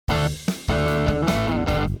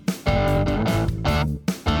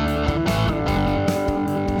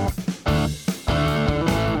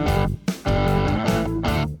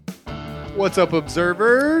What's up,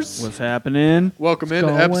 observers? What's happening? Welcome into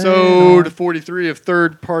going episode on? 43 of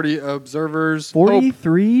Third Party Observers.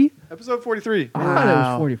 43? Episode 43. I thought it was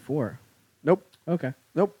Wow. 44. Nope. Okay.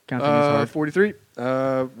 Nope. Counting is hard. 43.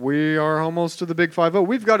 We are almost to the big 50.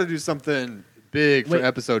 We've got to do something big for Wait.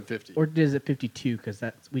 episode 50. Or is it 52? Because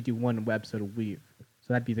we do one episode a week,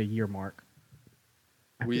 so that'd be the year mark.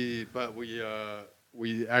 We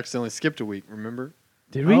accidentally skipped a week, remember?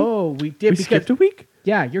 Did we? Oh, we did. we because, skipped a week?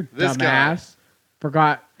 Yeah, you're This dumbass.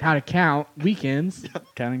 Forgot how to count weekends.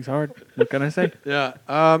 Counting's hard. What can I say? Yeah.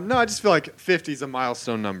 No, I just feel like 50 is a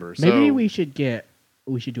milestone number. So Maybe we should do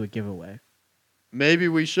a giveaway. Maybe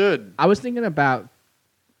we should. I was thinking about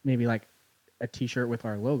maybe like a T-shirt with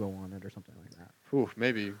our logo on it or something like that. Ooh,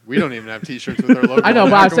 maybe. We don't even have t-shirts with our logo. I know, on.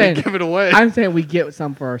 but How I'm can we saying give it away. I'm saying we get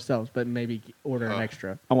some for ourselves, but maybe order an Oh.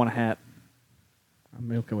 extra. I want a hat.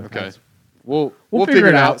 I'm okay with Okay. that. We'll We'll figure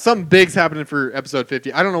it out. out. Something big's happening for episode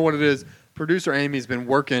 50. I don't know what it is. Producer Amy's been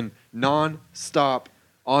working non-stop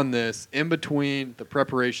on this in between the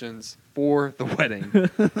preparations for the wedding.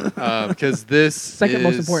 Because this Second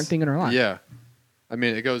most is- important thing in our life. Yeah. I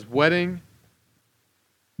mean, it goes wedding,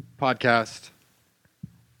 podcast,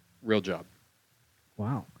 real job.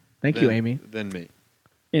 Wow. Thank you, Amy. Then me.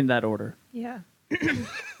 In that order. Yeah.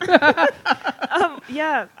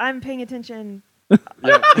 Yeah, I'm paying attention. Yeah.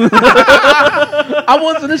 I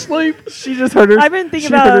wasn't asleep. She just heard her. I've been thinking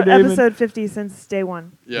she heard about her name episode 50 since day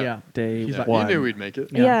one. Yeah. Day He's Yeah. like- You one. knew we'd make it.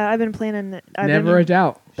 Yeah. Yeah, I've been planning it. I've Never a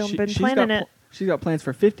doubt. been She's planning got it. She's got plans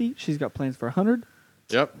for 50. She's got plans for 100.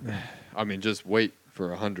 Yep. I mean, just wait for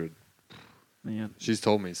 100. Man. She's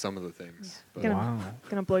told me some of the things. But Gonna- Wow.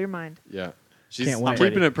 Gonna blow your mind. yeah. She's Can't wait.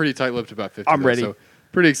 keeping it pretty tight-lipped about 50. I'm though, ready. So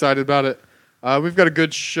pretty excited about it. We've got a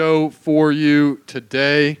good show for you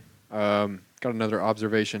today. Got another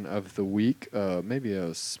observation of the week. Maybe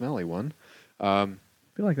a smelly one. I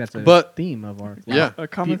feel like that's a But- theme of our. Yeah. A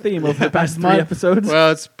common theme over the past 3 Month. episodes.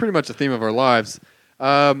 Well, it's pretty much a theme of our lives.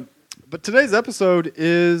 But today's episode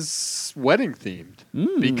is wedding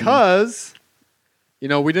themed because, we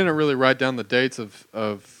didn't really write down the dates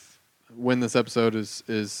of when this episode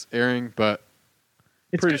is airing, but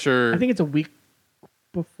It's pretty sure. I think it's a week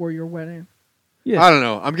before your wedding. Yeah. I don't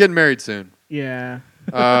know. I'm getting married soon. Yeah.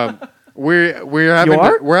 We're having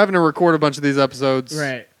are? we're having to record a bunch of these episodes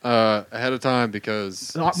Right. Ahead of time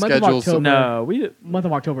because Month of schedules. October. No, we Month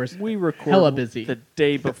of October is record hella busy. the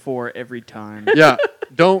day before every time. Yeah,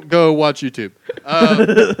 don't go watch YouTube.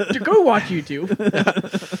 Go watch YouTube.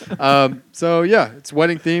 So yeah, it's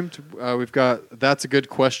wedding themed. We've got That's a Good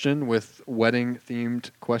Question with wedding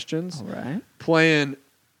themed questions. All right. Playing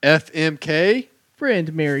FMK,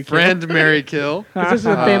 Friend, Mary, Kill. Friend Mary Kill. 'Cause this is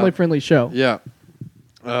a family-friendly show. Yeah,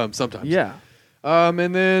 sometimes. Yeah.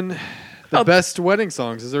 And then the Oh. best wedding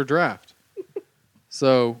songs is our draft.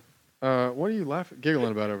 So, what are you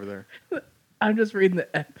giggling about over there? I'm just reading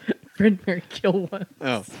the Friend, Mary, Kill one.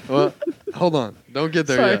 Oh, well, hold on. Don't get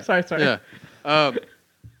there yet. Sorry. Yeah.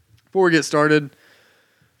 Before we get started,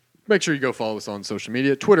 make sure you go follow us on social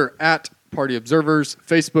media. Twitter at Party Observers,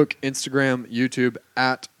 Facebook, Instagram, YouTube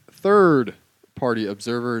at Third Party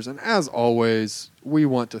Observers. And as always, we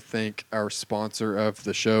want to thank our sponsor of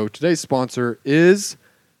the show. Today's sponsor is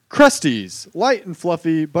Krusty's Light and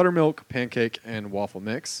Fluffy Buttermilk Pancake and Waffle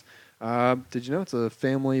Mix. Did you know it's a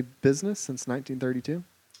family business since 1932?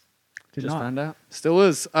 Did Just not. found out. Still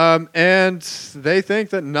is. And they think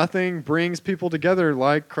that nothing brings people together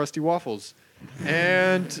like Krusty Waffles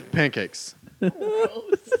and pancakes.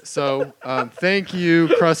 So thank you,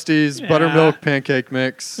 Krusty's Buttermilk Pancake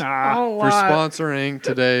Mix, A for lot. sponsoring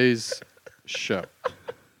today's show.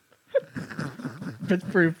 It's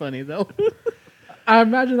pretty funny though. I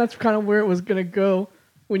imagine that's kind of where it was gonna go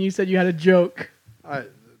when you said you had a joke. I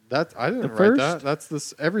didn't The write first? that. That's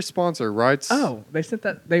this. Every sponsor writes. Oh, they sent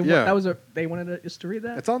that. Yeah. They wanted us to read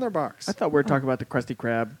that. It's on their box. I thought we were talking about the Krusty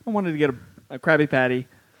Krab. I wanted to get a Krabby Patty.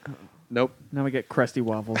 Nope. Now we get Krusty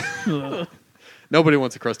Waffles. Nobody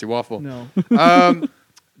wants a Krusty Waffle. No.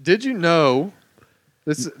 Did you know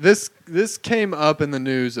this came up in the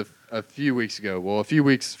news a few weeks ago? Well, a few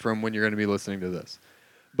weeks from when you're going to be listening to this.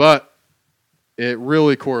 But it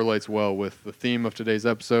really correlates well with the theme of today's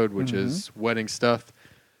episode, which is wedding stuff.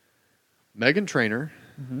 Meghan Trainor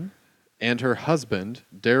and her husband,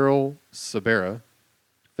 Daryl Sabera,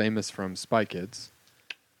 famous from Spy Kids.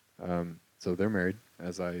 So they're married,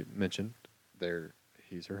 as I mentioned.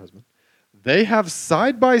 He's her husband. They have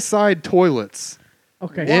side-by-side toilets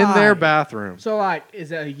Okay. in their Why? bathroom. So like,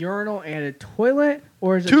 is it a urinal and a toilet,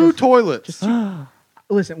 or is it Two just, toilets. Just two?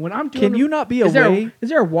 Listen, when I'm doing, Can you not be is away?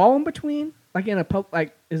 there a wall in between? Like in a pub?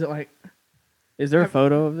 Like, is it like? Is there a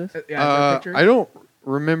photo of this? Yeah, is there a picture? I don't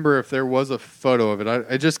remember if there was a photo of it.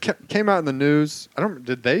 It just came out in the news. I don't.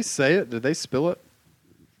 Did they say it? Did they spill it?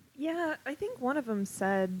 Yeah, I think one of them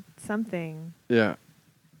said something Yeah.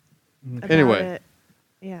 about Anyway. it.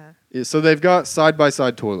 Yeah. Yeah, so they've got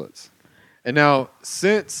side-by-side toilets. And now,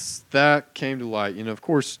 since that came to light, of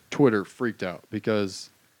course, Twitter freaked out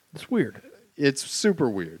because It's weird. it's super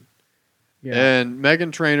weird. Yeah. And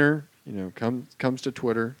Megan Trainor, comes to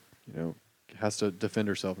Twitter, has to defend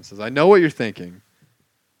herself and says, I know what you're thinking,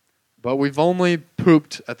 but we've only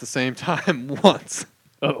pooped at the same time once.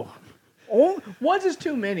 Oh. Once is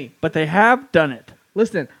too many. But they have done it.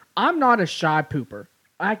 Listen, I'm not a shy pooper.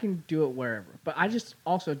 I can do it wherever. But I just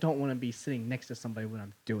also don't want to be sitting next to somebody when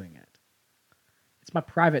I'm doing it. It's my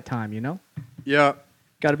private time, Yeah.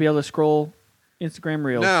 Got to be able to scroll Instagram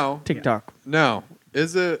Reels, Now- TikTok. Now,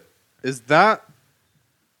 is that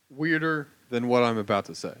weirder than what I'm about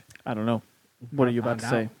to say? I don't know. What are you about to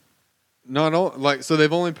Find say? out. Not all, so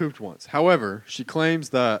they've only pooped once. However, she claims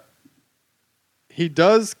that he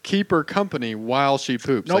does keep her company while she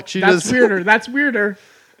poops. Nope, Like she that's just weirder. That's weirder.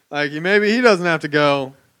 like maybe he doesn't have to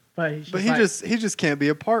go, But but he just can't be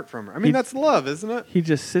apart from her. I mean, He- that's love, isn't it? He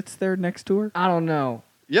just sits there next to her. I don't know.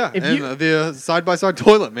 Yeah, If and you- the side-by-side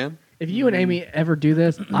toilet, man. If you and Amy ever do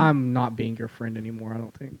this, I'm not being your friend anymore, I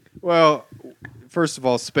don't think. Well, first of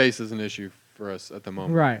all, space is an issue for us at the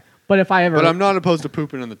moment. Right. But if I ever But I'm not opposed to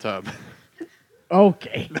pooping in the tub.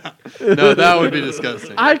 Okay. No, that would be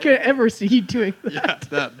disgusting. I could ever see you doing that.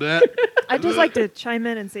 Yeah, that. I'd just like to chime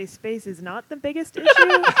in and say space is not the biggest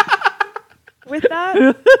issue with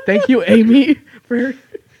that. Thank you, Amy, for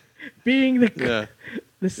being Yeah,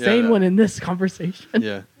 the sane that- one in this conversation.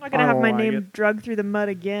 yeah. I'm not going to have Oh, my I name get- drugged through the mud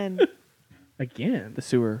again. Again. The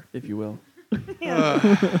sewer, if you will.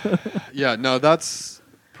 Yeah, no, that's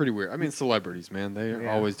pretty weird. I mean, celebrities, man, they're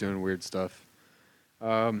Yeah. always doing weird stuff.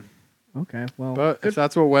 Okay, well. But if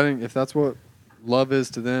that's what love is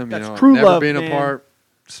to them, That's never true love, being man. apart,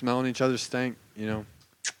 smelling each other's stink, more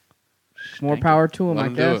Thank power to them, Let I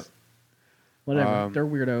 'em do guess. it. Whatever. They're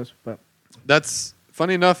weirdos, but That's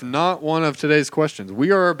funny enough, not one of today's questions.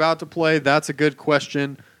 We are about to play That's a Good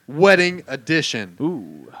Question, Wedding Edition.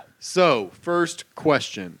 Ooh. So, first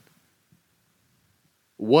question.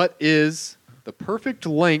 What is the perfect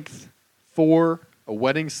length for a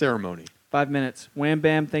wedding ceremony? 5 minutes. Wham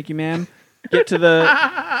bam. Thank you, ma'am. Get to the.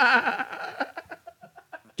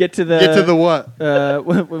 Get to the what?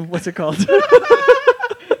 What's it called?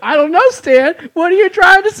 I don't know, Stan. What are you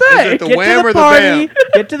trying to say? it the Get wham to the or the party. bam?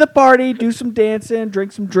 Get to the party. Do some dancing.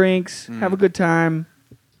 Drink some drinks. Have a good time.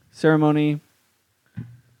 Ceremony.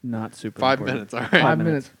 Not super. 5 important. minutes, all right. 5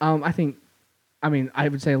 minutes. minutes. I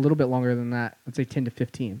would say a little bit longer than that. I'd say 10 to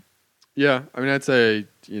 15. Yeah, I mean, I'd say,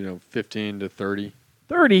 15 to 30.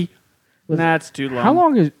 30. Listen, That's too long. How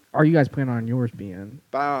long are you guys planning on yours being?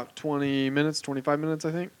 About 20 minutes, 25 minutes,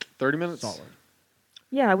 I think. 30 minutes. Solid.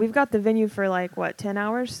 Yeah, we've got the venue for 10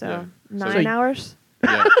 hours, so Yeah. 9 hours.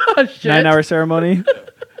 Yeah, 9-hour ceremony.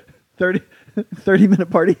 30 minute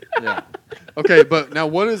party. yeah. Okay, but now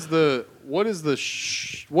what is the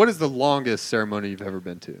longest ceremony you've ever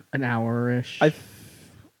been to? An hour-ish.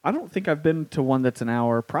 I don't think I've been to one that's an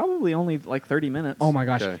hour. Probably only like 30 minutes. Oh my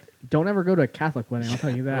gosh. Okay. Don't ever go to a Catholic wedding, I'll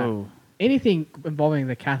tell you that. Oh. Anything involving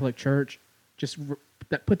the Catholic Church, just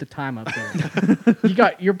put the time up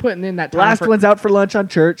there. You're putting in that time. Last for- one's out for lunch on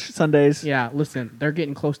church Sundays. Yeah, listen, they're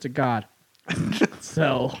getting close to God.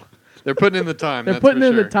 So They're putting in the time. they're that's putting for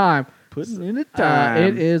in sure. the time. Putting in the time.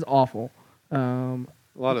 It is awful. A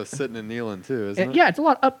lot of sitting and kneeling too, isn't And it? yeah, it's a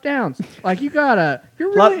lot of up downs. Like you're Gotta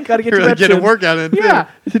really get You your really reps get a in. workout in. too. yeah,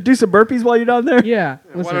 To do some burpees while you're down there. yeah.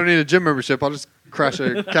 Why Listen, don't I need a gym membership? I'll just crash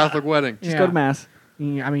a Catholic wedding. Just Yeah. go to mass. I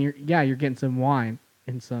mean, you're getting some wine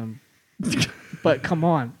and some. But come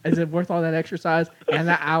on, is it worth all that exercise and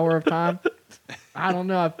that hour of time? I don't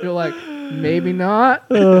know. I feel like maybe not.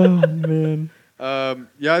 Oh man.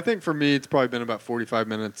 Yeah, I think for me it's probably been about 45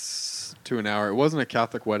 minutes to an hour. It wasn't a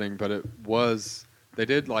Catholic wedding, but it was. They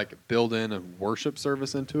did build in a worship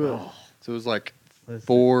service into it, so it was Listen,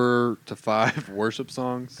 4 to 5 worship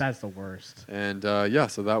songs. That's the worst. And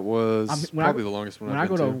so that was when I- probably the longest one When I've I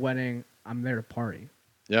go been to a to. wedding, I'm there to party.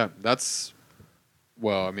 Yeah, that's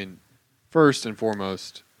first and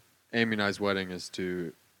foremost, Amy and I's wedding is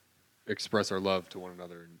to express our love to one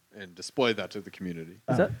another and display that to the community.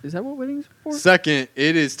 Is that what weddings are for? Second,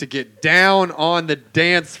 it is to get down on the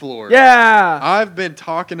dance floor. Yeah. I've been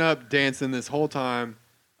talking up dancing this whole time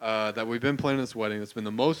that we've been planning this wedding. It's been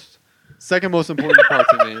the second most important part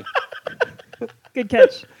to me. Good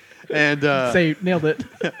catch. And Say nailed it.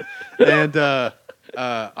 and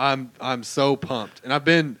I'm so pumped. And I've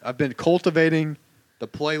been cultivating the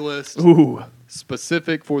playlist Ooh.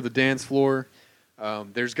 specific for the dance floor.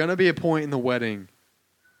 There's gonna be a point in the wedding.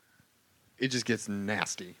 It just gets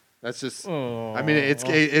nasty. That's just. I mean, it's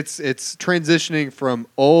transitioning from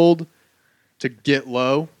old to get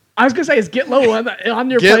low. I was gonna say, is Get Low on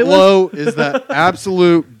your Get playlist? Low is the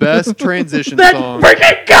absolute best transition Let's song.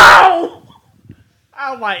 freaking go!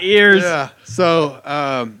 Ow, my ears. Yeah.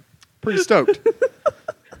 So, pretty stoked.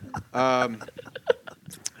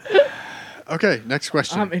 Okay, next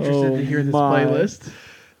question. I'm interested to hear this my. playlist.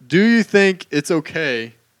 Do you think it's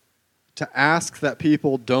okay to ask that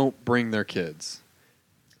people don't bring their kids?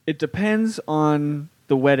 It depends on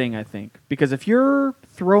the wedding, I think. Because if you're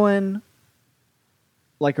throwing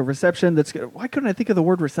like a reception that's why couldn't I think of the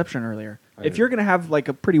word reception earlier? If you're going to have like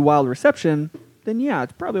a pretty wild reception, then yeah,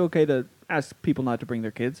 it's probably okay to ask people not to bring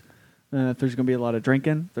their kids. If there's going to be a lot of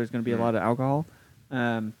drinking, if there's going to be a lot of alcohol.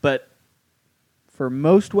 But for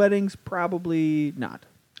most weddings, probably not.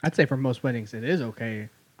 I'd say for most weddings, it is okay.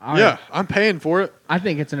 Yeah, I'm paying for it. I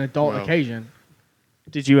think it's an adult Well. occasion.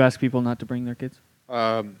 Did you ask people not to bring their kids?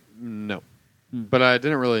 No, but I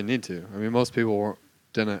didn't really need to. I mean, most people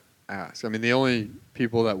didn't ask. I mean, the only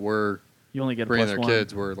people that were You only get a bringing plus their one.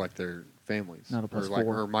 kids were like their families, Not a plus or like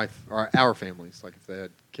four. or our families. Like if they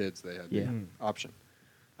had kids, they had Yeah. the option.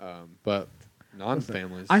 But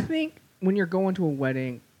non-families, I think when you're going to a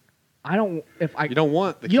wedding, I don't. If I you don't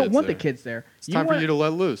want the you kids don't want there. the kids there. It's time for you to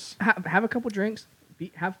let loose. have a couple drinks.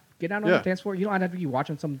 Get out on Yeah. the dance floor. You don't have to be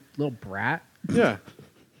watching some little brat Yeah,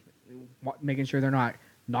 making sure they're not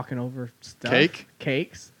knocking over stuff.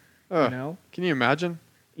 Cakes. Ugh. You know. Can you imagine?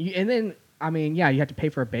 And then I mean, yeah, you have to pay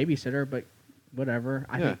for a babysitter, but whatever.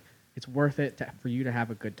 I Yeah. think it's worth it for you to have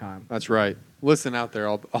a good time. That's right. Listen out there,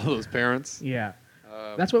 all those parents. Yeah.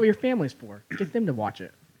 That's what your family's for. Get them to watch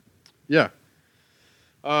it. Yeah.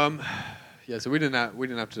 Yeah. So we didn't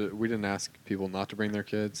ask people not to bring their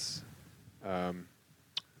kids.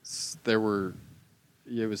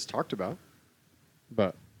 It was talked about,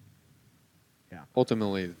 but Yeah.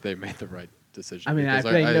 ultimately they made the right decision. I mean, because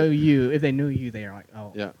if they knew you, they are like,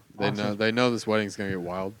 oh, yeah, awesome. they know this wedding's gonna get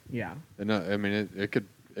wild. yeah. They know. I mean, it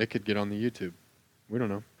could get on the YouTube. We don't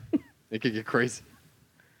know. It could get crazy.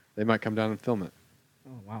 They might come down and film it.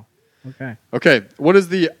 Oh wow. Okay. Okay, what is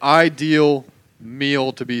the ideal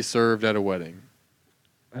meal to be served at a wedding?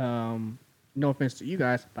 No offense to you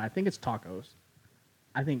guys, but I think it's tacos.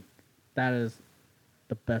 I think that is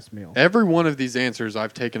the best meal. Every one of these answers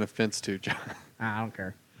I've taken offense to, John. I don't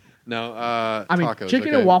care. No, I mean, tacos, chicken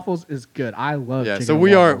okay. and waffles is good. I love Yeah, chicken so and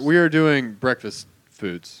we waffles. are doing breakfast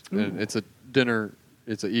foods, and it's a dinner.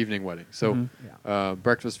 It's an evening wedding, so Yeah.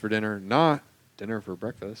 breakfast for dinner, not dinner for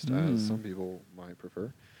breakfast, as some people might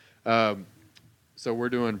prefer. So we're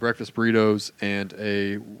doing breakfast burritos and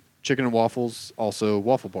a chicken and waffles, also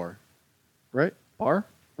waffle bar, right? Bar?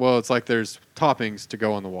 Well, it's like there's toppings to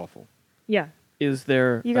go on the waffle. Yeah, Is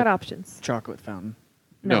there you got a options. chocolate fountain?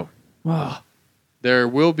 No, Oh, there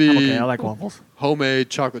will be okay, I like waffles.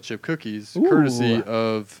 homemade chocolate chip cookies, Ooh. courtesy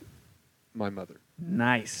of my mother.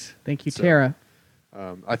 Nice. Thank you, So, Tara.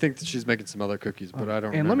 I think that she's making some other cookies, but I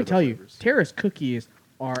don't. And let remember me the tell you, flavors. Tara's cookies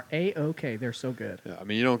are a-okay. They're so good. Yeah, I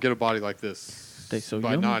mean, you don't get a body like this They so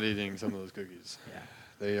by yummy. not eating some of those cookies. Yeah.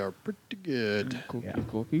 They are pretty good. Cookie, Yeah.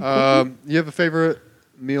 cookie. You have a favorite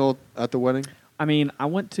meal at the wedding? I mean, I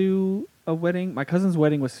went to a wedding. My cousin's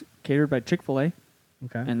wedding was catered by Chick-fil-A,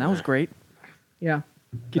 Okay. and that was great. yeah.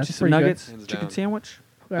 Get That's you some pretty good. nuggets, Hands chicken down. sandwich.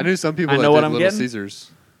 Okay. I knew some people I that know did what I'm Little getting.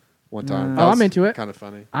 Caesars one time. Oh, I'm into it. Kind of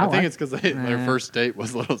funny. I I think like- it's because their Nah. first date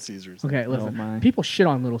was Little Caesars. Okay, Oh, listen. my. People shit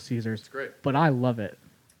on Little Caesars. It's great. But I love it.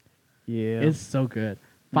 Yeah. It's so good.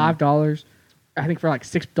 $5. I think for like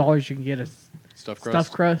 $6 you can get a Stuffed crust.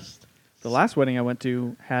 stuffed crust. The last wedding I went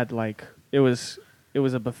to had like it was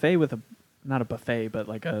a buffet with not a buffet but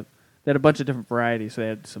like they had a bunch of different varieties. So they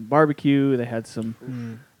had some barbecue, they had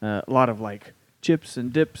some a lot of like chips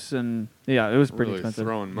and dips, and yeah, it was pretty Really expensive.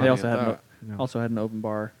 throwing They money also at had that. No. also had an open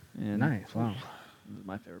bar. And Nice. Wow. It was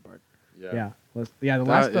my favorite part. Yeah. The That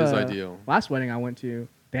last is ideal. last wedding I went to,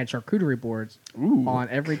 they had charcuterie boards Ooh. on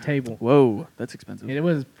every table. Whoa, that's expensive. And it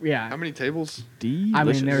was How many tables? Delicious. I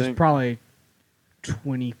mean, there's Thing. probably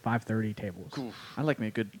 25, 30 tables. I like me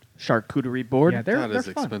a good charcuterie board. Yeah, they're That is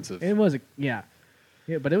fun. expensive. It was yeah,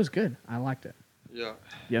 but it was good. I liked it. Yeah.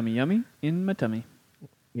 Yummy, yummy in my tummy.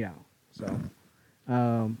 Yeah. So,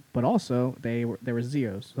 but also there were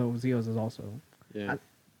Zios. So Zios is also Yeah.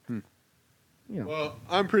 you know Well,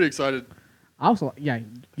 I'm pretty excited also you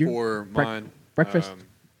for mine. breakfast.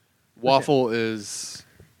 Waffle is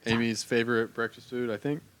Amy's favorite breakfast food, I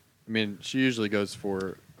think. I mean, she usually goes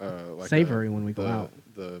for like Savory when we go the, out.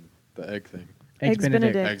 The egg thing. Eggs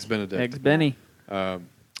Benedict. Eggs Benedict. Eggs Benny.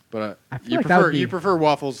 but I feel you like that would prefer be- you prefer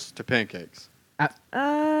waffles to pancakes,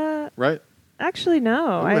 right? Actually,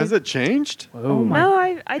 no. Ooh, has it changed? Oh my! No,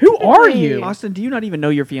 I Who are typically- you? Austin, do you not even know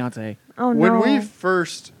your fiance? Oh no. When we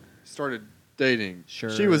first started dating, Sure.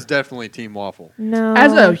 she was definitely team waffle. no.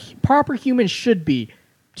 As a proper human should be,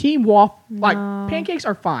 team waffle like No. pancakes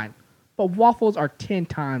are fine, but waffles are 10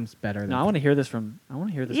 times better. Than No, I want to hear this from. Yeah,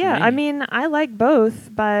 from I Amy. mean, I like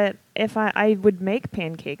both, but if I would make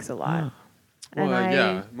pancakes a lot. And Well,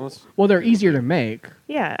 yeah, most. Well, they're easier to make,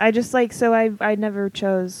 Yeah, I just like so I never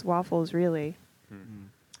chose waffles really.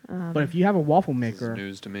 but if you have a waffle This is maker,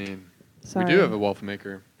 news to me. Sorry. We do have a waffle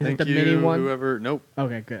maker. Is it Thank the you, mini one? whoever. Nope.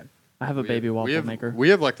 okay, good. I have a baby waffle have, maker. We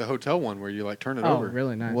have like the hotel one where you like turn it Oh, over.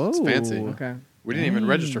 really nice. Whoa. It's fancy. Okay. We didn't even Dang.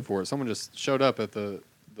 register for it. Someone just showed up at the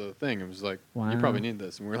thing and was like, Wow. "You probably need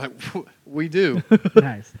this," and we were like, "We do."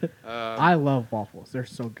 Nice. Uh, I love waffles. They're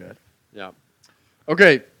so good. yeah.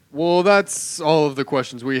 Okay. Well, that's all of the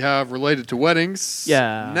questions we have related to weddings.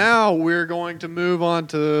 Yeah. Now we're going to move on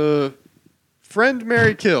to Friend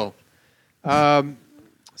Mary Kill. Some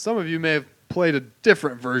of you may have played a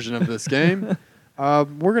different version of this game. We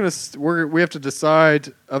have to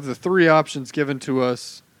decide of the three options given to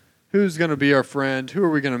us, who's going to be our friend, who are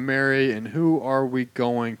we going to marry, and who are we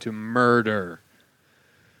going to murder.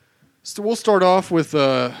 So we'll start off with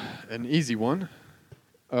an easy one.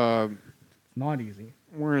 Not easy.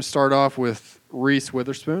 We're going to start off with Reese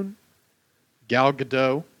Witherspoon, Gal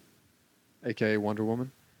Gadot, a.k.a. Wonder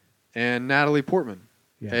Woman, and Natalie Portman,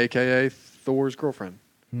 Yeah. a.k.a. Thor's girlfriend.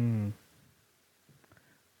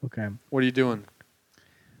 Okay. What are you doing?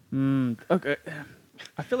 Okay.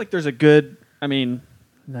 I feel like there's a good. I mean,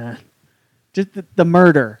 nah. Just the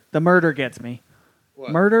murder. The murder gets me.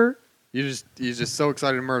 What? Murder? You're just so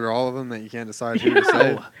excited to murder all of them that you can't decide who to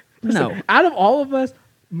say. No. Out of all of us,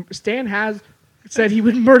 Stan has said he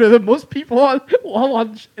would murder the most people while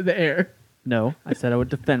on the air. No. I said I would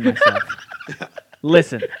defend myself.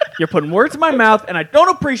 Listen, you're putting words in my mouth, and I don't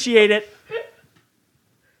appreciate it.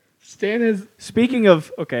 Stan is Speaking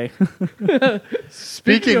of, okay.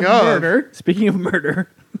 Speaking of murder. Speaking of murder,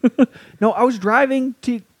 no, I was driving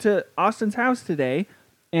to Austin's house today,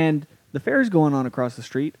 and the fair's going on across the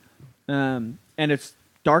street, and it's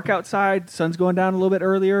dark outside. Sun's going down a little bit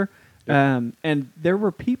earlier, and there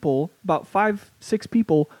were people, about 5-6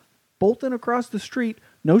 people, bolting across the street.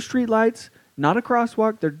 No street lights, not a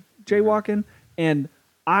crosswalk. They're jaywalking, and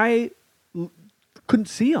I couldn't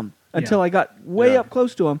see them until Yeah. I got way Yeah. up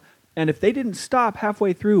close to them. And if they didn't stop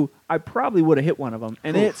halfway through, I probably would have hit one of them.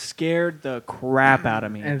 And it scared the crap out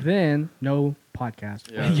of me. And then no podcast.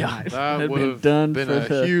 Yeah, Yeah. that Had would been have done been for a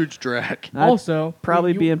the- huge drag. I'd Also,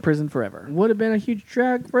 probably you be in prison forever. would have been a huge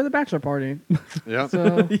drag for the bachelor party. Yeah,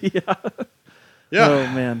 So, Yeah. yeah. Oh,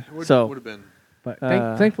 man. Would So, have been. but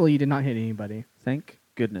Uh, thankfully, you did not hit anybody. thank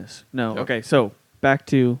goodness. No. Yep. Okay, so back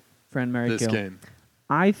to Friend Mary This Kill. game.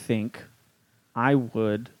 I think I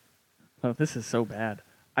would. Oh, this is so bad.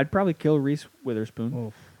 I'd probably kill Reese Witherspoon.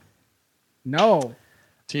 Oof. No,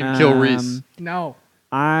 Team Kill Reese. no.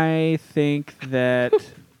 I think that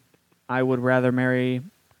I would rather marry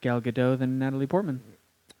Gal Gadot than Natalie Portman.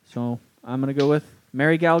 So I'm going to go with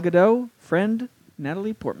marry Gal Gadot, friend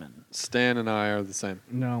Natalie Portman. Stan and I are the same.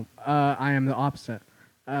 No, I am the opposite.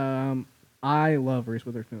 I love Reese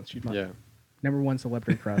Witherspoon. She's my Yeah. number one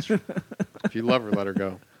celebrity crush. If you love her, let her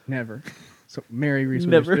go. Never. So marry Reese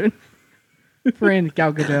Never. Witherspoon. Friend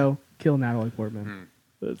Gal Gadot, kill Natalie Portman.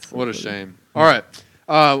 That's so What a funny. shame. All right.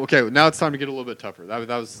 Okay. Now it's time to get a little bit tougher. That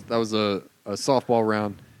was a softball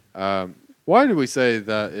round. Why do we say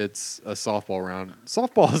that it's a softball round?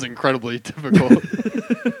 Softball is incredibly difficult.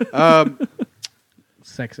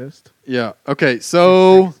 Sexist. Yeah. Okay.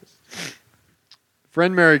 So,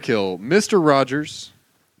 Friend Mary Kill, Mr. Rogers,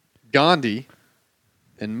 Gandhi,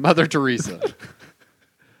 and Mother Teresa.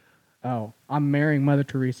 Oh, I'm marrying Mother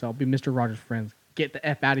Teresa. I'll be Mr. Rogers' friends. Get the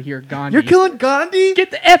F out of here, Gandhi. You're killing Gandhi? Get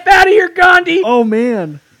the F out of here, Gandhi! Oh,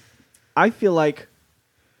 man. I feel like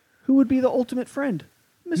who would be the ultimate friend?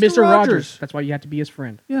 Mr. Rogers. That's why you have to be his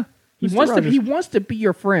friend. Yeah. He Mr. wants Rogers. to. He wants to be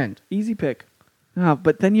your friend. Easy pick.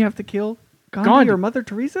 But then you have to kill Gandhi, Gandhi. or Mother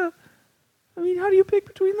Teresa? I mean, how do you pick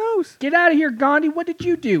between those? Get out of here, Gandhi. What did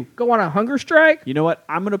you do? Go on a hunger strike? You know what?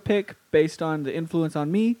 I'm going to pick based on the influence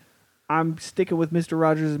on me. I'm sticking with Mr.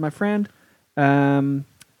 Rogers as my friend. I've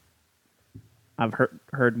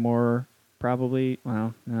heard more, probably.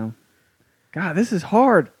 Well, no. God, this is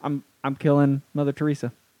hard. I'm killing Mother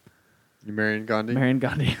Teresa. You marrying Gandhi? Marrying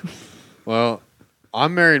Gandhi. Well,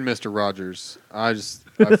 I'm marrying Mr. Rogers. I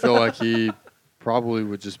feel like he probably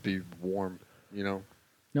would just be warm, you know?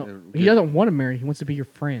 No, Yeah, he okay. doesn't want to marry. He wants to be your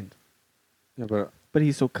friend. Yeah, but But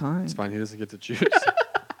he's so kind. it's fine. He doesn't get to choose.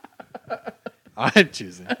 I'm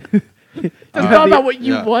choosing. It's have not the- about what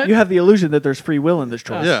you yeah. want. You have the illusion that there's free will in this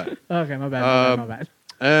choice. Yeah. Okay, my bad. My Um, bad.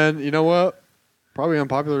 And you know what? Probably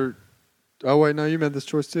unpopular. Oh wait, no, you made this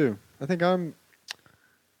choice too. I think I'm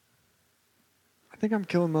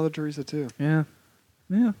killing Mother Teresa too, Yeah.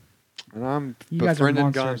 Yeah. and I'm You guys are befriending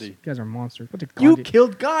monsters. Gandhi. You guys are monsters. What did You Gandhi?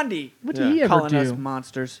 killed Gandhi. What Yeah. did he ever Calling us do?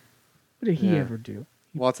 monsters. What did he Yeah. ever do?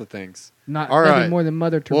 Lots of things. Nothing right. more than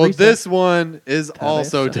Mother Teresa. Well, this one is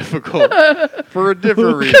also Teresa. difficult for a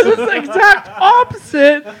different It's reason. the exact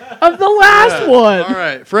opposite of the last Yeah. one. All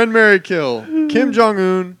right, friend, marry, kill: Kim Jong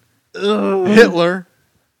Un, Hitler,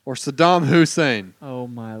 or Saddam Hussein. Oh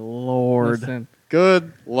my lord. Listen,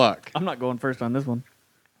 Good luck. I'm not going first on this one.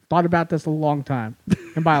 thought about this a long time,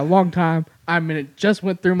 and by a long time, I mean it just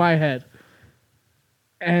went through my head.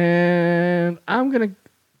 And I'm gonna.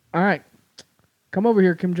 All right, come over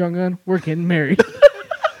here, Kim Jong Un. We're getting married.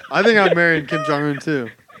 I think I'm marrying Kim Jong Un too.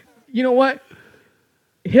 You know what?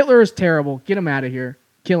 Hitler is terrible. Get him out of here.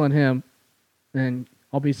 Killing him, and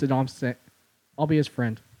I'll be I'll be his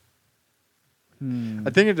friend. I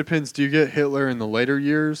think it depends. Do you get Hitler in the later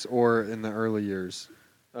years or in the early years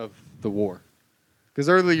of the war? Because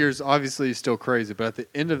early years, obviously, he's still crazy, but at the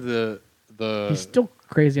end of the He's still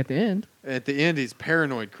crazy at the end. at the end, he's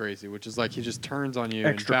paranoid crazy, which is like he just turns on you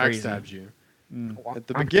Extra and crazy. backstabs you. At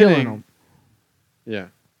the I'm killing beginning, him. yeah,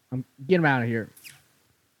 Get him out of here.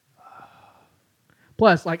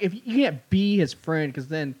 Plus, like, if you can't be his friend, because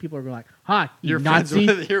then people are going like, "Hi, you Nazi."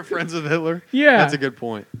 You're friends with Hitler. Yeah. That's a good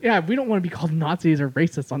point. Yeah, we don't want to be called Nazis or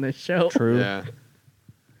racists on this show. True. Yeah,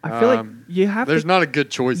 I feel like Um, you have there's to. not a good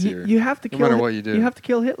choice here. You have to no kill. matter what you do. You have to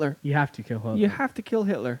kill Hitler. You have to kill Hitler. You have to kill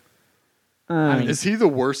Hitler. mean, Is he the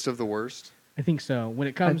worst of the worst? I think so. When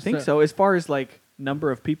it I comes, think to, so. As far as like number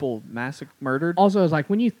of people murdered. Also, it's like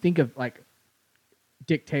when you think of like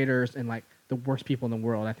dictators and like the worst people in the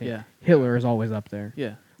world, I think Yeah. Hitler is always up there.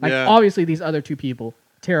 Yeah. Like Yeah. obviously, these other two people,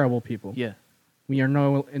 terrible people. Yeah. We are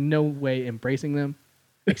in no way embracing them,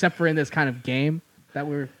 except for in this kind of game that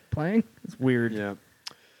we're playing. It's weird. Yeah.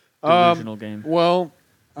 Delusional game. Well,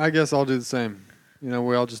 I guess I'll do the same. You know,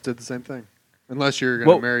 we all just did the same thing. Unless you're going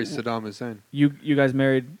to Well, marry Saddam Hussein. You guys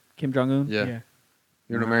married Kim Jong Un? Yeah.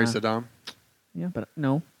 You're going to marry Nah. Saddam? Yeah, but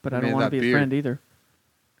no, but I I mean, don't want to that be his beard. friend either.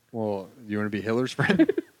 Well, you want to be Hitler's friend?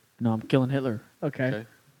 No, I'm killing Hitler. Okay. Okay.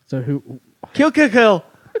 So who? Kill, kill, kill!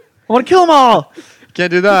 I want to kill them all.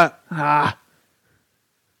 Can't do that. Ah.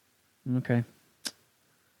 Okay.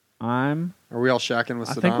 Are we all shacking with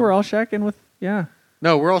Saddam? I think we're all shacking with. Yeah.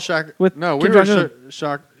 No, we're all shacking. With No, we Kim were Jong-un.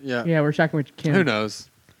 shocked. Yeah. Yeah, we're checking with Kim. Who knows?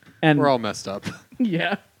 And We're all messed up.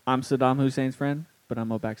 Yeah. I'm Saddam Hussein's friend, but I'm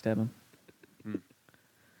gonna backstab him.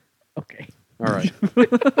 Okay. All right.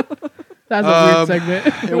 That's a weird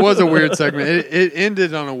segment. It was a weird segment. It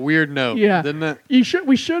ended on a weird note. Yeah. Didn't it?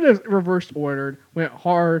 We should have reversed ordered. Went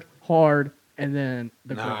hard, and then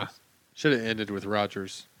the Nah. girls. Should have ended with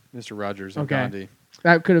Rogers. Mr. Rogers and Okay. Gandhi.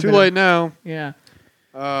 That could have Too been late now. Yeah.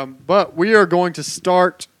 But we are going to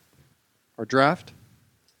start our draft.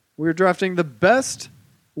 We're drafting the best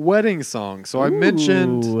wedding song. So I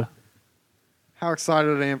mentioned Ooh. how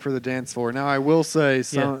excited I am for the dance floor. Now I will say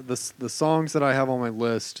some Yeah. the songs that I have on my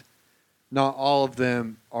list, not all of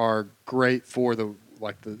them are great for the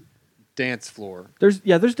dance floor. There's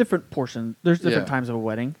different portions. There's different Yeah. times of a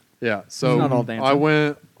wedding. Yeah, so not all dancing. I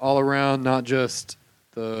went all around, not just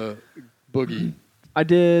the boogie. I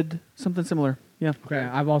did something similar. Yeah. Okay.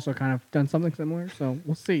 I've also kind of done something similar, so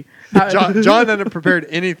we'll see. John hadn't prepared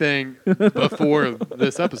anything before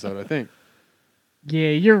this episode, I think. Yeah,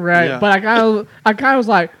 you're right. Yeah. But I kind of was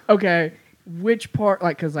like, okay, which part?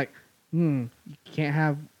 Like, cause like, you can't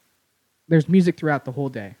have. There's music throughout the whole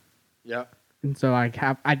day, Yeah. and so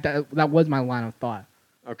that was my line of thought.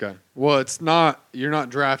 Okay. Well, it's not. You're not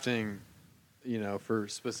drafting, for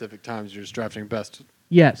specific times. You're just drafting best.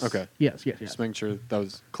 Yes. Okay. Yes. Just making sure that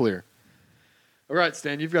was clear. All right,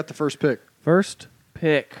 Stan, you've got the first pick. First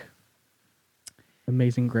pick.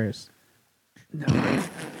 Amazing Grace.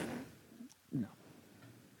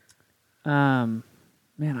 Man,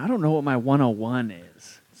 I don't know what my 101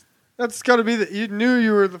 is. That's got to be you knew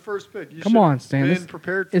you were the first pick. You Come should on, have Stan. Been This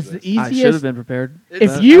prepared for It's this. the I should have easiest. been prepared.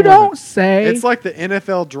 It's- If you I don't wasn't. say, It's like the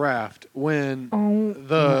NFL draft when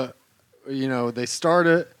oh, they start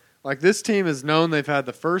it. Like this team is known they've had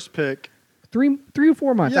the first pick. 3 or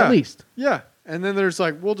 4 months Yeah. at least. Yeah. And then there's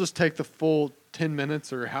like, we'll just take the full 10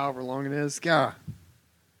 minutes or however long it is. Yeah.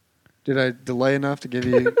 Did I delay enough to give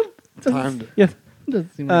you time to. Yeah.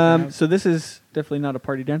 Doesn't seem like that. So this is definitely not a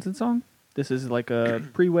party dancing song. This is like a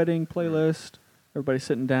pre-wedding playlist. Everybody's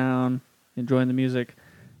sitting down, enjoying the music.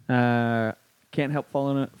 Can't Help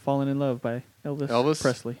Falling in Love by Elvis Elvis?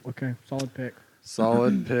 Presley. Okay, solid pick.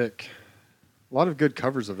 Solid pick. A lot of good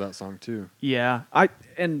covers of that song too. Yeah, I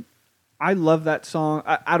love that song.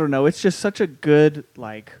 I don't know. It's just such a good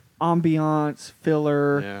like ambiance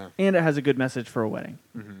filler, Yeah. and it has a good message for a wedding.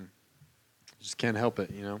 Mm-hmm. Just can't help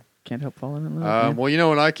it, Can't help falling in love. man. Well, you know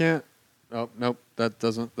what I can't. Oh nope,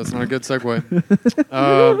 that's not a good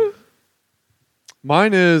segue.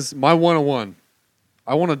 Mine is My 101.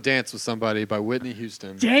 I Want to Dance with Somebody by Whitney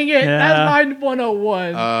Houston. Dang it! Yeah. That's my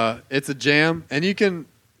 101. It's a jam, and you can,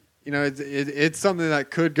 it's something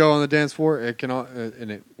that could go on the dance floor. It can,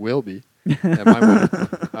 and it will be. At my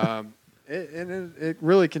wedding. It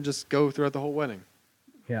really can just go throughout the whole wedding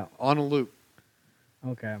Yeah. on a loop.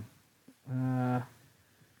 Okay.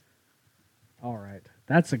 All right.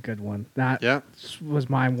 That's a good one. That Yeah. was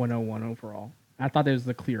my 101 overall. I thought it was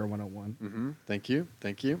the clear 101. Mm-hmm. Thank you.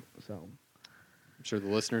 So, I'm sure the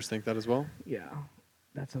listeners think that as well. yeah,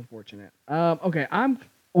 that's unfortunate. Okay,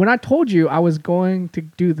 when I told you I was going to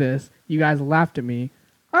do this, you guys laughed at me.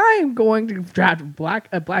 I am going to draft a Black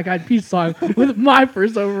Eyed Peas song with my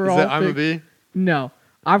first overall. Is that I'm a pick. bee? No,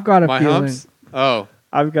 I've got a My feeling. humps? Oh,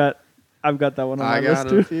 I've got that one on my I list got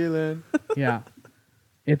too. a feeling. Yeah,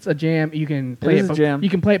 it's a jam. You can play is it. a jam. You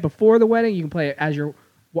can play it before the wedding. You can play it as you're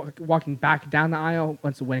walking back down the aisle.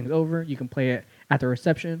 Once the wedding's over, you can play it at the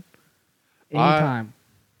reception. Anytime.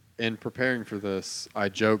 In preparing for this, I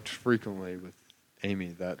joked frequently with Amy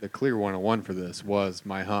that the clear 101 for this was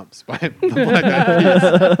My Humps by the Black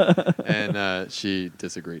Eyed Peas. And she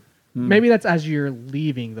disagreed. Maybe that's as you're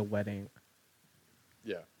leaving the wedding,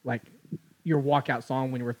 Yeah. like your walkout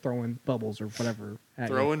song when you were throwing bubbles or whatever. At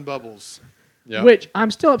you. Throwing bubbles. Yeah. Which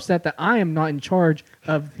I'm still upset that I am not in charge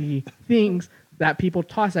of the things that people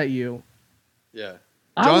toss at you. Yeah.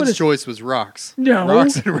 I John's would've- choice was rocks. No.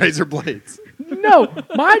 Rocks and razor blades. No,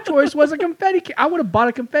 my choice was a confetti. I would have bought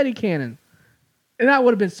a confetti cannon, and that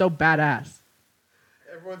would have been so badass.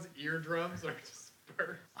 Everyone's eardrums are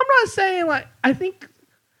dispersed. I'm not saying like I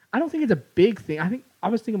don't think it's a big thing. I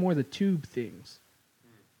was thinking more of the tube things.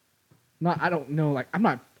 I don't know. Like I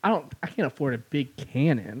can't afford a big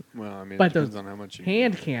cannon. Well, I mean, But it depends those on how much you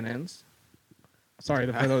hand cannons. Sorry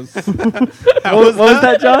for those. What was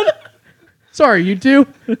that, John? Sorry, you two.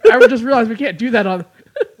 I just realized we can't do that on.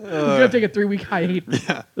 We're gonna take a 3-week hiatus.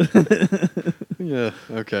 Yeah.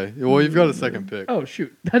 Okay. Well, you've got a second pick. Oh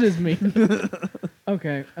shoot, that is me.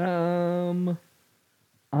 Okay. I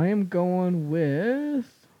am going with.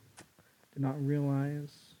 Did not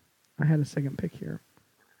realize I had a second pick here.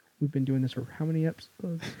 We've been doing this for how many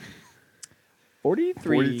episodes?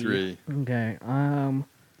 43. 43. Okay.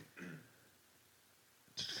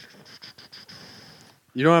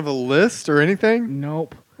 You don't have a list or anything?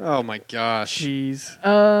 Nope. Oh my gosh. Jeez.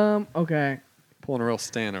 Okay. Pulling a real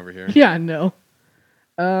Stan over here. Yeah, no.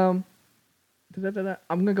 I'm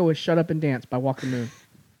gonna go with "Shut Up and Dance" by Walk the Moon.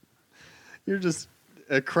 You're just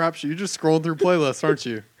a crapshoot. You're just scrolling through playlists, aren't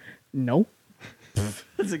you? No,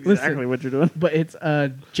 That's exactly what you're doing. but it's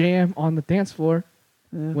a jam on the dance floor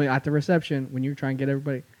Yeah. when at the reception when you're trying to get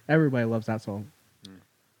everybody. Everybody loves that song.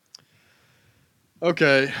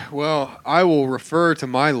 Okay, well, I will refer to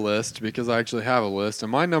my list because I actually have a list.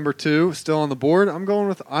 And my number 2, still on the board, I'm going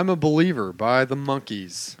with I'm a Believer by the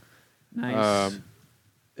Monkees. Nice.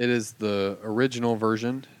 It is the original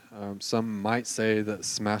version. Some might say that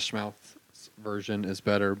Smash Mouth's version is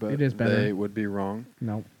better, but It is better. they would be wrong.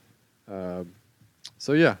 No.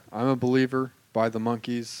 So yeah, I'm a Believer by the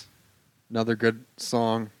Monkees. Another good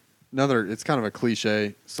song. It's kind of a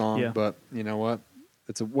cliche song, Yeah. but you know what?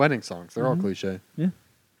 It's a wedding song. So they're all cliche. Yeah.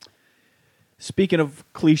 Speaking of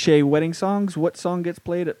cliche wedding songs, what song gets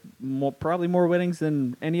played at probably more weddings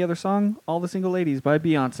than any other song? "All the Single Ladies" by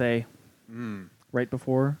Beyonce. Right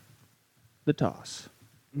before the toss.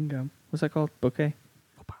 Okay. What's that called? Bouquet?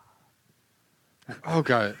 Oh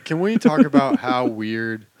god, can we talk about how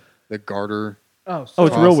weird the garter Oh, Oh,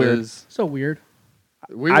 it's real toss weird. is? so weird.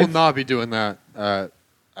 We will I've- not be doing that at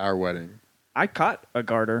our wedding. I caught a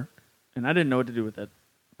garter, and I didn't know what to do with it.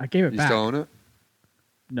 I gave it You back. still own it?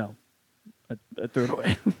 No. I threw it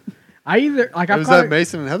away. I either like It I was caught at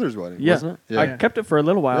Mason and Heather's wedding, Yeah. wasn't it? I kept it for a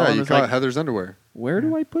little while. Yeah, and you was caught like, Heather's underwear. where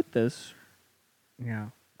do I put this? Yeah,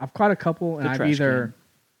 I've caught a couple, and The I've trash either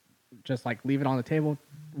just like leave it on the table,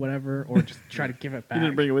 whatever, or just try to give it back. You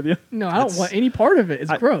didn't bring it with you? No, I don't want any part of it.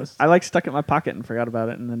 It's gross. I like stuck it in my pocket and forgot about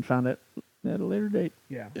it, and then found it at a later date.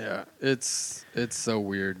 yeah. Yeah, it's so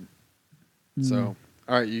weird. So,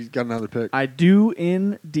 all right, you got another pick. I do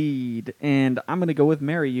indeed, and I'm gonna go with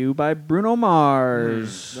 "Marry You" by Bruno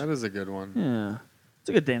Mars. That is a good one. Yeah, it's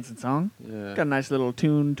a good dancing song. Yeah. Got a nice little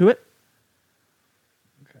tune to it.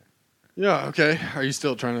 Okay. Yeah. Okay. Are you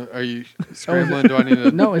still trying to? Are you scrambling? Do I need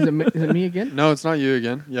to? No, is it me again? No, it's not you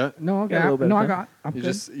again. Yeah. No, okay. Got a little bit No, of I time. I'm You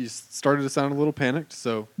good. you started to sound a little panicked.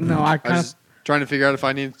 So No, I I kind was of. trying to figure out if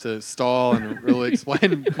I need to stall and really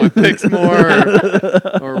explain my picks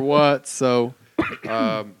more or what. So,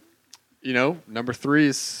 number 3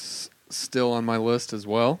 is still on my list as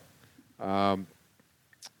well. I'm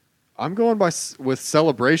going with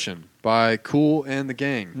Celebration by Kool and the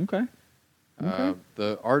Gang. Okay. Okay.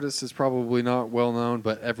 The artist is probably not well known,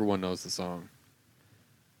 but everyone knows the song.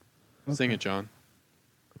 Sing Okay. it, John.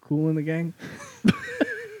 Cool in the Gang.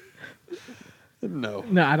 No.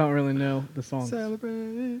 No, I don't really know the songs.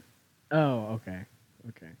 Celebrate. Oh, okay.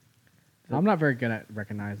 So I'm not very good at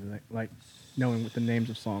recognizing it, like knowing the names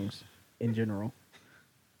of songs in general.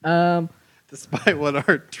 Despite what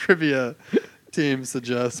our trivia team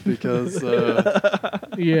suggests, because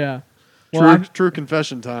Yeah. Well, true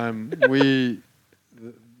confession time.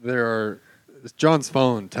 It's John's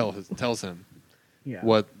phone tells him yeah.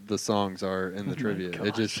 what the songs are in the Oh my trivia. It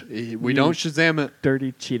gosh. just we don't Shazam it.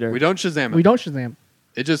 Dirty cheater. We don't Shazam it. We don't Shazam.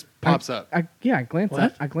 It just pops up. I glanced.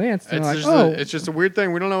 What? I glanced. And It's I'm like, it's just a weird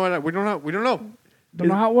thing. We don't know what we don't know. don't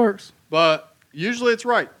know how it works. But usually it's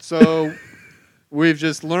right. So we've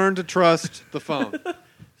just learned to trust the phone.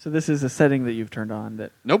 So this is a setting that you've turned on.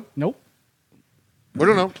 That Nope. Nope. We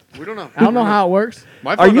don't know. We don't know. I don't know how it works.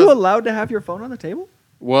 My are phone you doesn't- allowed to have your phone on the table?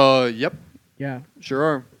 Well, yep. Yeah. Sure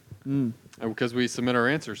are. Mm. Because we submit our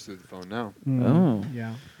answers through the phone now. Oh.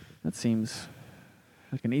 Yeah. That seems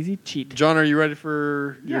like an easy cheat. John, are you ready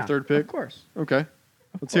for your Yeah, third pick? Of course. Okay.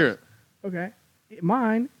 Let's hear it. Okay.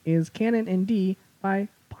 Mine is Canon in D by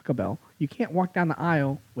Pachelbel. You can't walk down the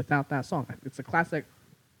aisle without that song. It's a classic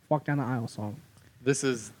walk down the aisle song. This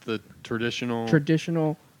is the traditional.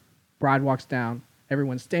 Traditional bride walks down.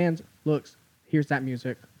 Everyone stands, looks, hears that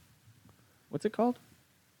music. What's it called?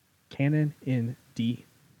 Canon in D.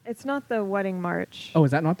 It's not the wedding march. Oh,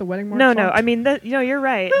 is that not the wedding march? No, song? no. I mean, you're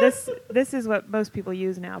right. This is what most people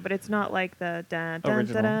use now, but it's not like the dun dun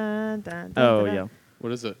Original. dun dun dun. Oh, dun, yeah. dun.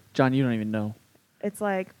 What is it? John, you don't even know. It's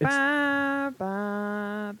like It's- ba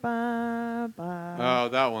ba ba ba. Oh,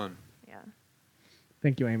 that one. Yeah,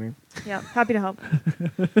 Thank you, Amy. yeah. Happy to help.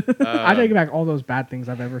 I take back all those bad things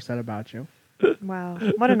I've ever said about you. Wow,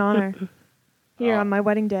 what an honor. Here on my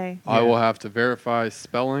wedding day. I will have to verify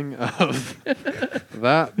spelling of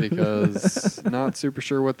that because not super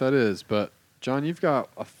sure what that is. But John, you've got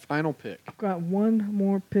a final pick. I've got one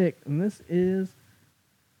more pick, and this is.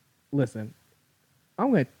 Listen,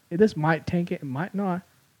 this might tank it, it might not,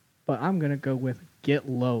 but I'm gonna go with Get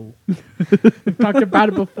Low. We've talked about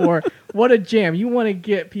it before. What a jam! You want to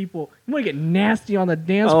get people, you want to get nasty on the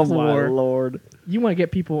dance Oh floor. my lord! You want to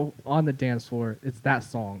get people on the dance floor. It's that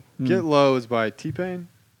song. Get Low is by T-Pain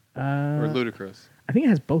or Uh, Ludacris. I think it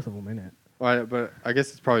has both of them in it. But I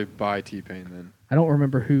guess it's probably by T-Pain then. I don't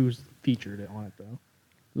remember who's featured it on it though.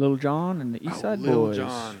 Lil Jon and the East Side Lil Boys.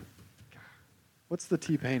 Jon. What's the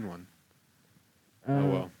T-Pain one? Oh,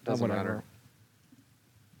 well. Doesn't whatever. matter.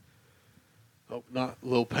 Oh, not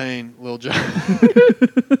Lil Payne. Lil Jon.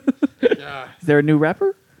 Yeah. Is there a new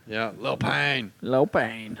rapper? Yeah. Lil Payne. Lil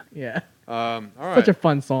Payne. Yeah, All right. such a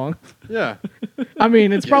fun song. Yeah. I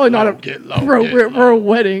mean, it's Get probably low, not get low, appropriate get for a low.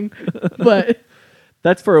 wedding, but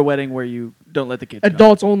That's for a wedding where you don't let the kids. go.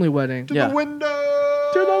 adults only wedding. To Yeah. the window.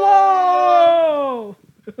 To the wall.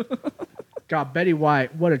 God, Betty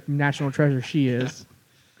White, what a national treasure she is.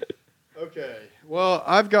 Okay. Well,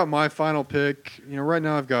 I've got my final pick. Right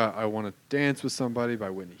now I've got I Want to Dance with Somebody by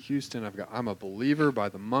Whitney Houston. I've got I'm a Believer by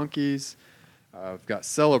the Monkees. I've got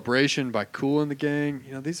Celebration by Kool and the Gang.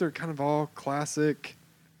 These are kind of all classic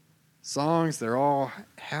songs. They're all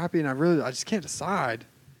happy, and I just can't decide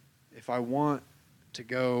if I want to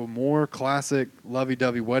go more classic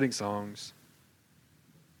lovey-dovey wedding songs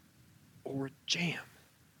or jam.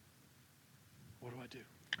 What do I do?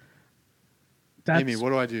 That's Amy, what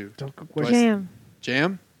do I do? Don't go- Do I s- Jam.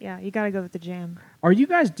 Jam? Yeah, you gotta go with the jam. Are you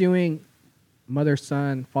guys doing mother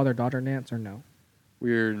son, father daughter dance or no?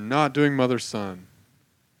 We're not doing mother-son.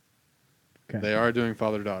 Okay. They are doing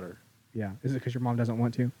father-daughter. Yeah. Is it because your mom doesn't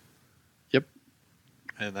want to? Yep.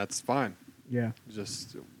 And that's fine. Yeah.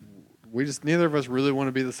 We neither of us really want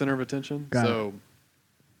to be the center of attention. Got So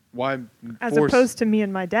why As force opposed to me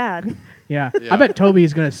and my dad. Yeah. Yeah. I bet Toby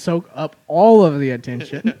is gonna soak up all of the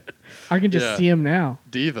attention. I can just Yeah. see him now.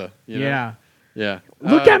 diva? Yeah. Yeah.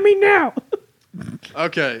 Look at me now.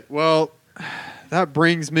 Okay. Well, that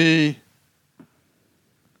brings me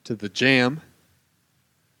to the jam.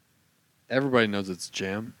 Everybody knows it's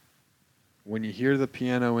jam. When you hear the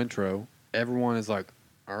piano intro, everyone is like,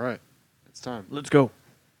 all right, it's time. Let's go.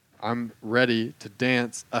 I'm ready to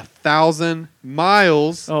dance 1,000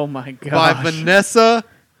 Miles Oh my by gosh. Vanessa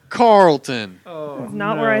Carlton. Oh, It's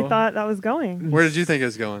not where I thought that was going. Where did you think it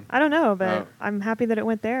was going? I don't know, but Oh. I'm happy that it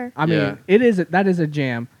went there. I mean, Yeah. that is a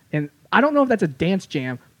jam, and I don't know if that's a dance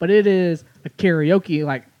jam, but it is a karaoke.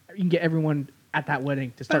 Like you can get everyone at that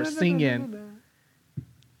wedding to start singing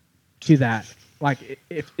to that. Like,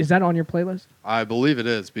 is that on your playlist? I believe it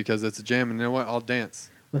is because it's a jam, and you know what? I'll dance.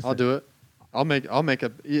 Listen. I'll do it. I'll make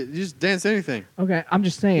a. You just dance anything. Okay, I'm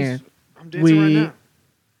just saying. I'm dancing right now.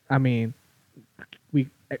 I mean,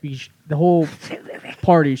 the whole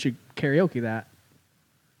party should karaoke that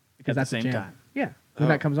because At the that's a same jam. time. Yeah, when Oh.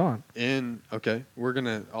 that comes on. Okay, we're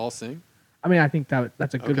gonna all sing. I mean, I think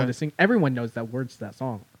that's a good Okay. one to sing. Everyone knows that words to that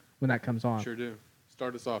song when that comes on. Sure do.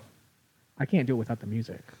 Start us off. I can't do it without the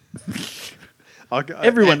music.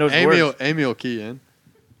 Everyone knows Amy words. Amy will key in.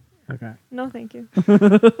 Okay. No, thank you.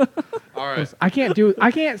 All right. I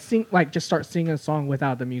can't sing like just start singing a song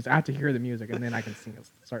without the music. I have to hear the music and then I can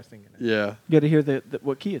start singing it. Yeah. You got to hear the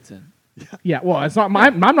what key it's in. Yeah, well, it's not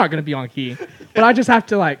I'm not going to be on key, but I just have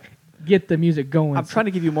to like get the music going. I'm trying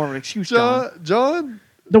to give you more of an excuse, John. John.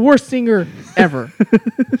 The worst singer ever,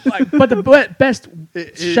 but the best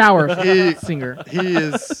shower singer. He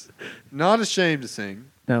is not ashamed to sing,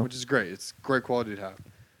 No. which is great. It's great quality to have.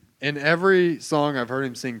 In every song I've heard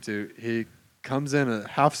him sing to, he comes in a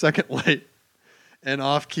half second late and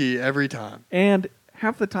off key every time. And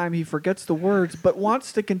half the time he forgets the words, but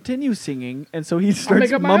wants to continue singing, and so he starts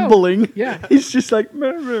make up my own. mumbling. Yeah. He's just like.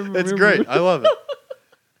 It's great. I love it.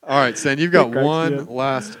 All right, Stan, you've got It cracks me one up.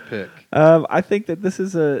 last pick. I think that this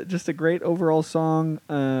is just a great overall song.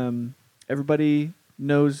 Everybody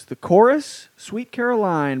knows the chorus, "Sweet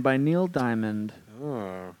Caroline" by Neil Diamond.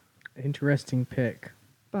 Oh. Interesting pick.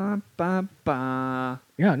 Ba, ba, ba,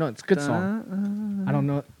 Yeah, no, it's a good song. I don't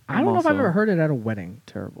know. I don't know if I've ever heard it at a wedding,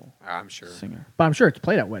 Terrible I'm sure. singer. but I'm sure it's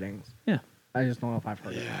played at weddings. Yeah. I just don't know if I've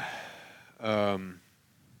heard it.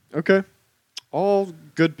 Okay. All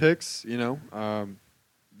good picks,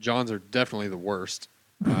 John's are definitely the worst.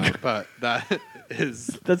 But that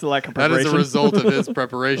is That's a lack of that preparation. is a result of his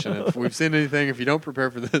preparation. If we've seen anything, if you don't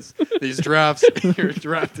prepare for these drafts, your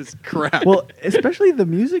draft is crap. Well, especially the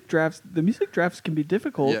music drafts. The music drafts can be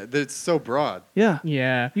difficult. yeah, it's so broad. Yeah.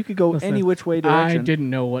 Yeah. You could go Listen, any which way I direction. didn't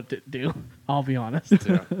know what to do. I'll be honest.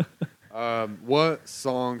 Yeah. What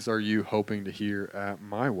songs are you hoping to hear at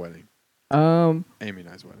my wedding? Amy and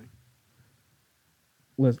I's wedding.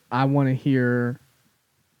 I want to hear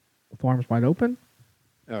 "With Arms Wide Open."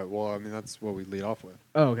 Oh, well, I mean, that's what we lead off with.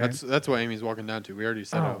 Oh, okay. That's what Amy's walking down to. We already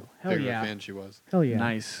said Oh, how hell big of yeah. a fan she was. Hell yeah.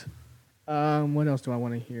 Nice. What else do I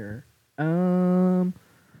want to hear?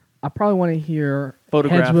 I probably want to hear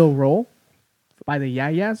Photograph. "Heads Will Roll" by the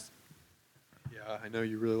Yeah-Yeahs. Yeah, I know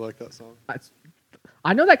you really like that song.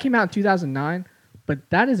 I know that came out in 2009, but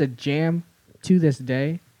that is a jam to this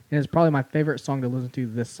day, and it's probably my favorite song to listen to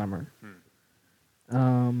this summer.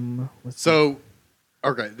 Let's see. So,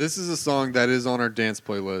 okay, this is a song that is on our dance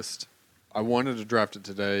playlist. I wanted to draft it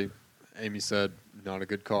today. Amy said, not a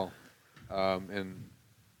good call. And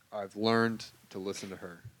I've learned to listen to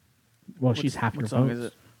her. well, she's half your What song votes. is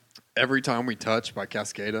it? Every Time We Touch by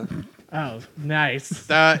Cascada. Oh, nice.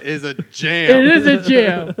 That is a It jam. is a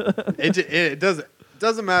jam. It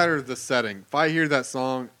doesn't matter the setting. If I hear that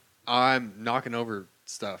song, I'm knocking over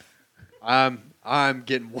stuff. I'm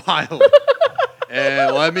getting wild.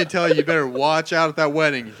 And let me tell you, you better watch out at that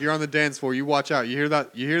wedding. If you're on the dance floor, you watch out. You hear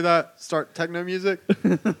that? You hear that? Start techno music.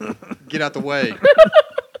 Get out the way.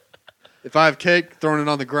 If I have cake, throwing it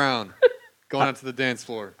on the ground, going out to the dance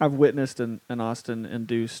floor. I've witnessed an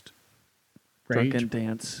Austin-induced Rage. drunken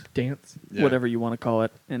dance, Dance. Yeah. whatever you want to call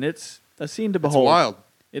it, and it's a scene to It's behold. wild.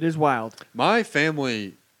 It is wild. My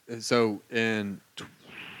family. So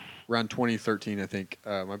around 2013, I think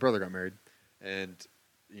my brother got married, and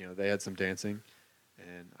they had some dancing,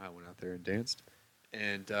 and I went out there and danced.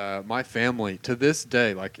 And my family, to this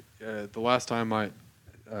day, the last time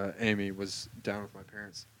Amy was down with my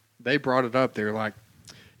parents, they brought it up. They were like,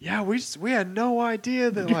 "Yeah, we had no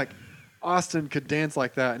idea that Austin could dance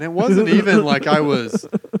like that," and it wasn't even like I was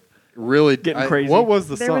really Getting crazy. What was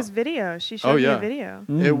the There song? was video. She showed me yeah. a video.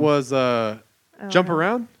 It was Jump no.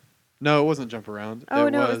 Around. No, it wasn't Jump Around. Oh,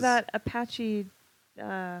 it no, was, it was that Apache.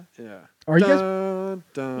 Yeah. Are you guys? Dun,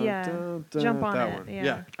 dun, Yeah. dun, dun, Jump on that it, one.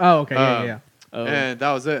 yeah. Oh, okay. Yeah, yeah. Oh. And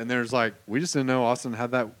that was it. And there's we just didn't know Austin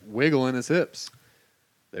had that wiggle in his hips.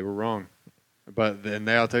 They were wrong. But then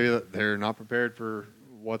I'll tell you that they're not prepared for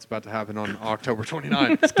what's about to happen on October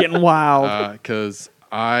 29th. It's getting wild. Because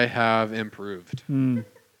I have improved. Hmm.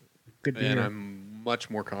 Good to And hear. I'm much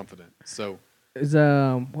more confident. So Is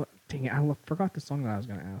Dang it! I forgot the song that I was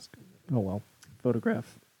gonna ask. Oh well.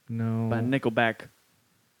 Photograph No. by Nickelback.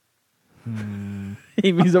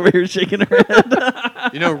 Amy's over here shaking her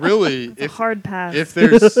head. Really, It's a hard pass. if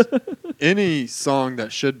there's any song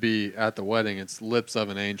that should be at the wedding, it's "Lips of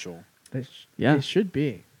an Angel." Yeah. It should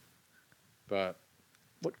be. But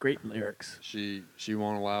What great lyrics. she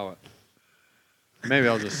won't allow it. Maybe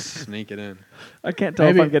I'll just sneak it in. I can't tell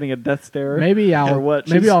Maybe- if I'm getting a death stare. Maybe I'll. or what.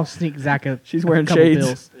 Maybe She's- I'll sneak Zach a. she's wearing couple shades.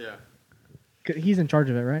 bills. Yeah. 'Cause he's in charge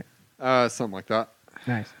of it, right? Something like that.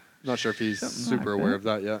 Nice. Not sure if he's Something super like aware that. of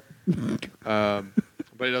that yet.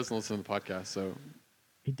 But he doesn't listen to the podcast, so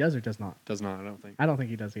He does or does not. does not. I don't think. I don't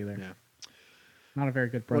think he does either. Yeah. Not a very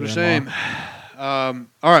good What brother. a shame. All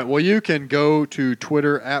right. Well, you can go to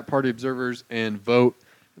Twitter at Party Observers and vote.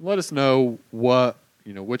 And let us know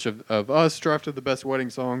which of us drafted the best wedding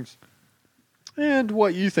songs, and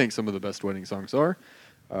what you think some of the best wedding songs are.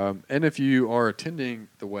 And if you are attending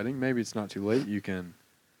the wedding, maybe it's not too late. You can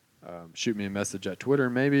shoot me a message at Twitter.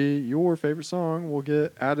 Maybe your favorite song will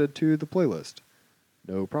get added to the playlist.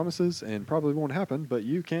 No promises, and probably won't happen, but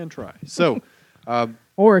you can try. So,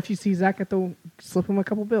 Or if you see Zach at the, slip him a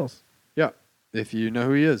couple bills. yeah, if you know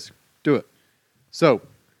who he is, do it. So,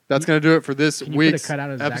 that's going to do it for this Can you put a week's cut out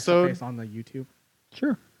of Zach's episode. face on the YouTube?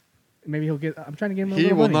 Sure. Maybe he'll get. I'm trying to get him a He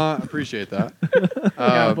little will money. not appreciate that.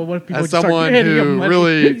 Yeah, but what if people as just start someone handing him who money?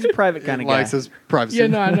 really He's a private kind of guy. likes his privacy, Yeah,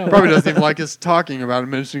 no, I know. probably doesn't even like us talking about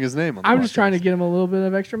and mentioning his name. On the I'm just trying to podcast. get him a little bit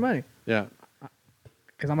of extra money Yeah,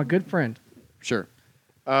 because I'm a good friend. sure.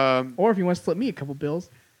 Or if he wants to slip me a couple bills,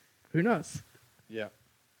 who knows? Yeah.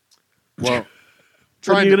 Well, What are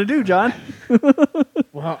trying you to, going to do, John?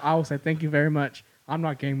 Well, I will say thank you very much. I'm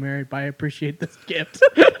not getting married, but I appreciate this gift.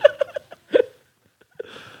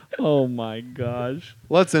 Oh, my gosh.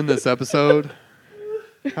 let's end this episode.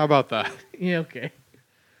 How about that? Yeah, okay.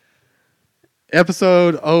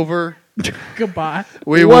 Episode over. Goodbye.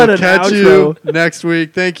 We What will an catch you outro. next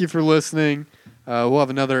week. Thank you for listening. We'll have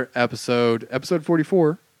another episode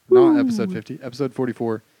 44, not episode 50, episode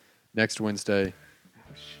 44 next Wednesday.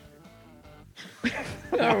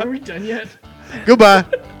 Are we done yet? Goodbye.